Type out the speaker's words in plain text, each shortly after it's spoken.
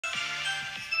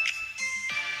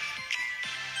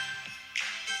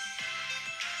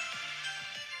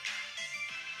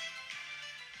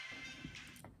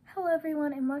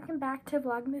everyone, and welcome back to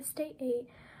Vlogmas Day 8.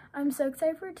 I'm so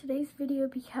excited for today's video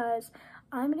because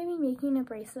I'm going to be making a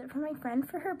bracelet for my friend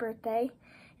for her birthday.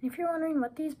 And if you're wondering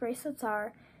what these bracelets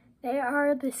are, they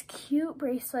are this cute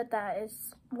bracelet that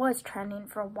was trending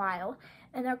for a while,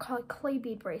 and they're called clay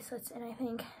bead bracelets, and I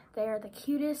think they are the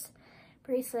cutest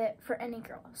bracelet for any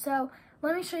girl. So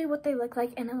let me show you what they look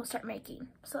like and then we'll start making.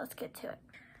 So let's get to it.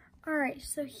 Alright,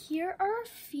 so here are a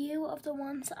few of the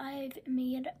ones I've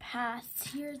made past.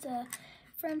 Here's a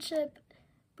friendship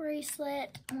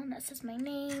bracelet, one that says my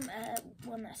name,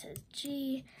 one that says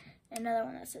G, another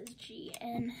one that says G,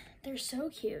 and they're so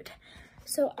cute.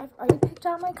 So I've already picked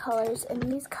out my colors, and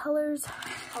these colors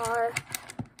are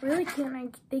really cute,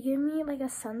 and they give me like a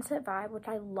sunset vibe, which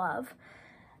I love.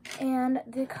 And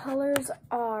the colors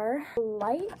are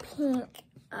light pink,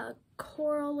 a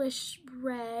coralish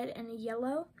red, and a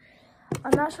yellow.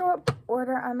 I'm not sure what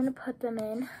order I'm going to put them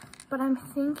in, but I'm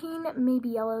thinking maybe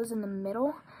yellow's in the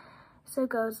middle. So it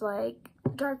goes like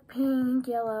dark pink,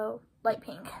 yellow, light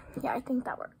pink. Yeah, I think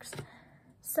that works.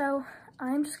 So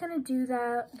I'm just going to do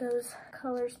those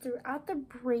colors throughout the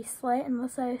bracelet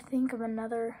unless I think of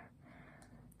another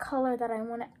color that I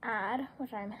want to add,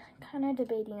 which I'm kind of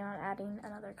debating on adding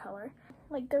another color.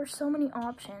 Like, there's so many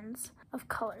options of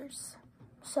colors.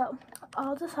 So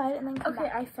I'll decide and then come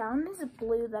back. I found this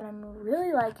blue that I'm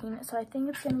really liking, so I think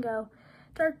it's gonna go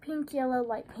dark pink, yellow,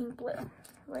 light pink, blue,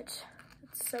 which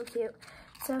it's so cute.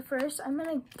 So first I'm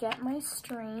gonna get my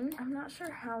string. I'm not sure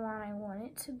how long I want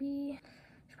it to be.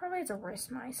 It's probably a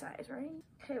wrist my size, right?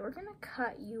 Okay, we're gonna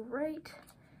cut you right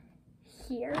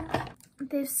here.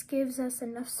 This gives us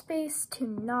enough space to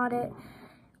knot it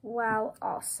while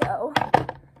also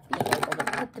being able to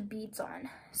put the beads on.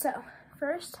 So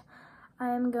first,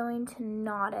 I'm going to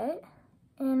knot it,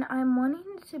 and I'm wanting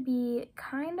it to be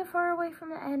kind of far away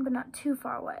from the end, but not too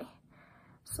far away.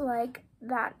 So like,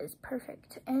 that is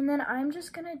perfect. And then I'm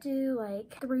just gonna do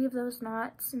like 3 of those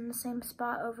knots in the same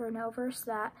spot over and over so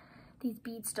that these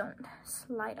beads don't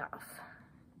slide off.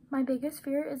 My biggest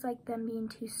fear is like them being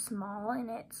too small and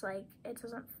it's like, it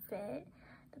doesn't fit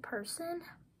the person,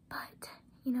 but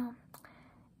you know,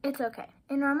 it's okay.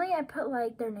 And normally I put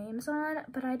like their names on,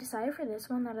 but I decided for this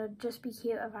one that it'd just be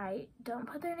cute if I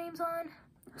don't put their names on.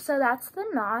 So that's the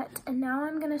knot, and now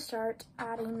I'm gonna start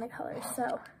adding the colors. So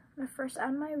I'm gonna first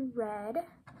add my red,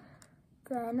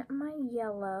 then my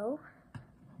yellow,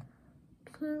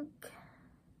 pink,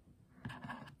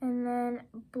 and then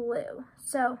blue.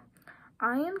 So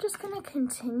I am just gonna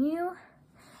continue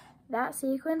that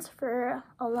sequence for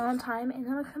a long time, and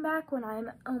then I'll come back when I'm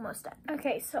almost done.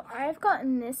 Okay, so I've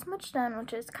gotten this much done,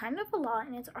 which is kind of a lot,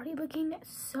 and it's already looking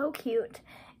so cute.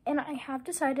 And I have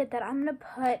decided that I'm gonna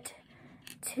put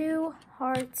 2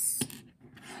 hearts,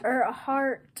 or a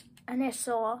heart,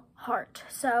 initial heart.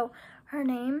 So her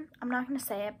name, I'm not gonna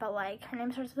say it, but like her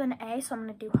name starts with an A, so I'm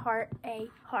gonna do heart, A,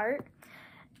 heart.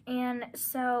 And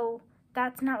so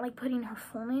that's not like putting her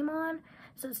full name on.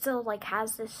 So it still like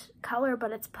has this color,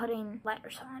 but it's putting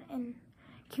letters on and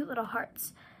cute little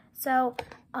hearts. So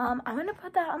I'm gonna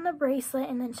put that on the bracelet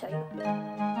and then show you.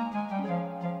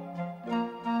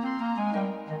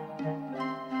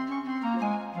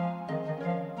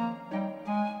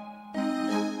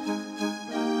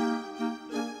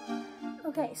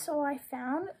 Okay, so I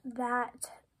found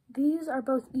that these are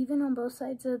both even on both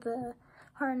sides of the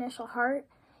heart, initial heart,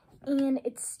 and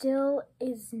it still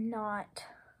is not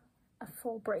a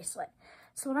full bracelet.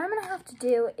 So what I'm gonna have to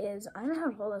do is I'm gonna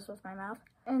have to hold this with my mouth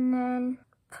and then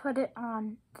put it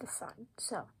on the side.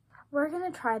 So we're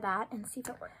gonna try that and see if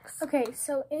it works. Okay,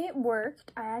 so it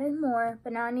worked. I added more,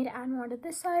 but now I need to add more to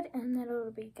this side and then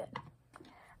it'll be good.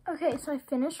 Okay, so I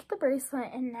finished the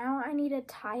bracelet and now I need to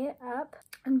tie it up.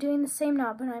 I'm doing the same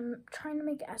knot, but I'm trying to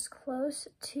make it as close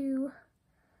to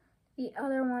the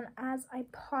other one as I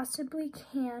possibly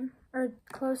can, or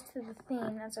close to the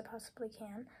thing as I possibly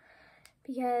can,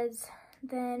 because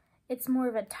then it's more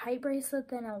of a tight bracelet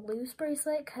than a loose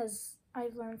bracelet, because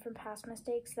I've learned from past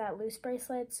mistakes that loose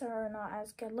bracelets are not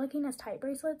as good looking as tight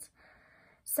bracelets.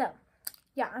 So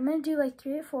yeah, I'm gonna do like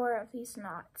 3 or 4 of these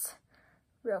knots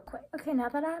real quick. Okay, now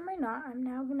that I have my knot, I'm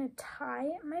now gonna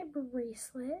tie my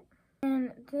bracelet,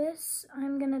 and this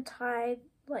I'm gonna tie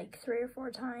like 3 or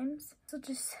 4 times. So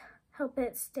just help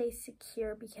it stay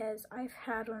secure, because I've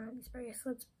had one of these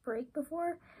bracelets break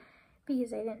before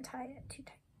because I didn't tie it too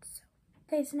tight. So,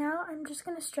 okay, so now I'm just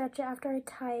gonna stretch it after I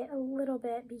tie it a little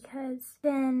bit, because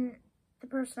then the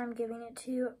person I'm giving it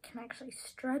to can actually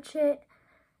stretch it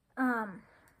around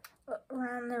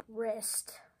the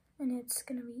wrist, and it's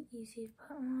gonna be easy to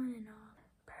put on and off.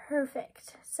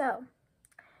 Perfect. So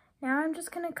now I'm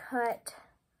just gonna cut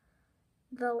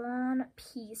the long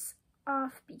piece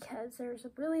off because there's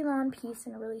a really long piece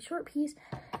and a really short piece.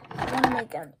 I want to make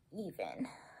them even.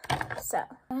 So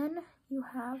then you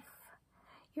have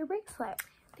your bracelet.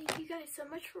 Thank you guys so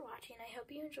much for watching. I hope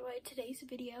you enjoyed today's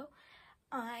video.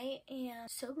 I am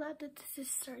so glad that this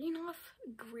is starting off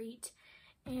great.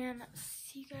 And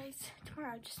see you guys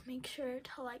tomorrow. Just make sure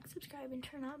to like, subscribe, and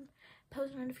turn on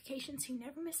post notifications so you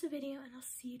never miss a video. And I'll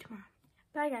see you tomorrow.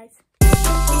 Bye, guys.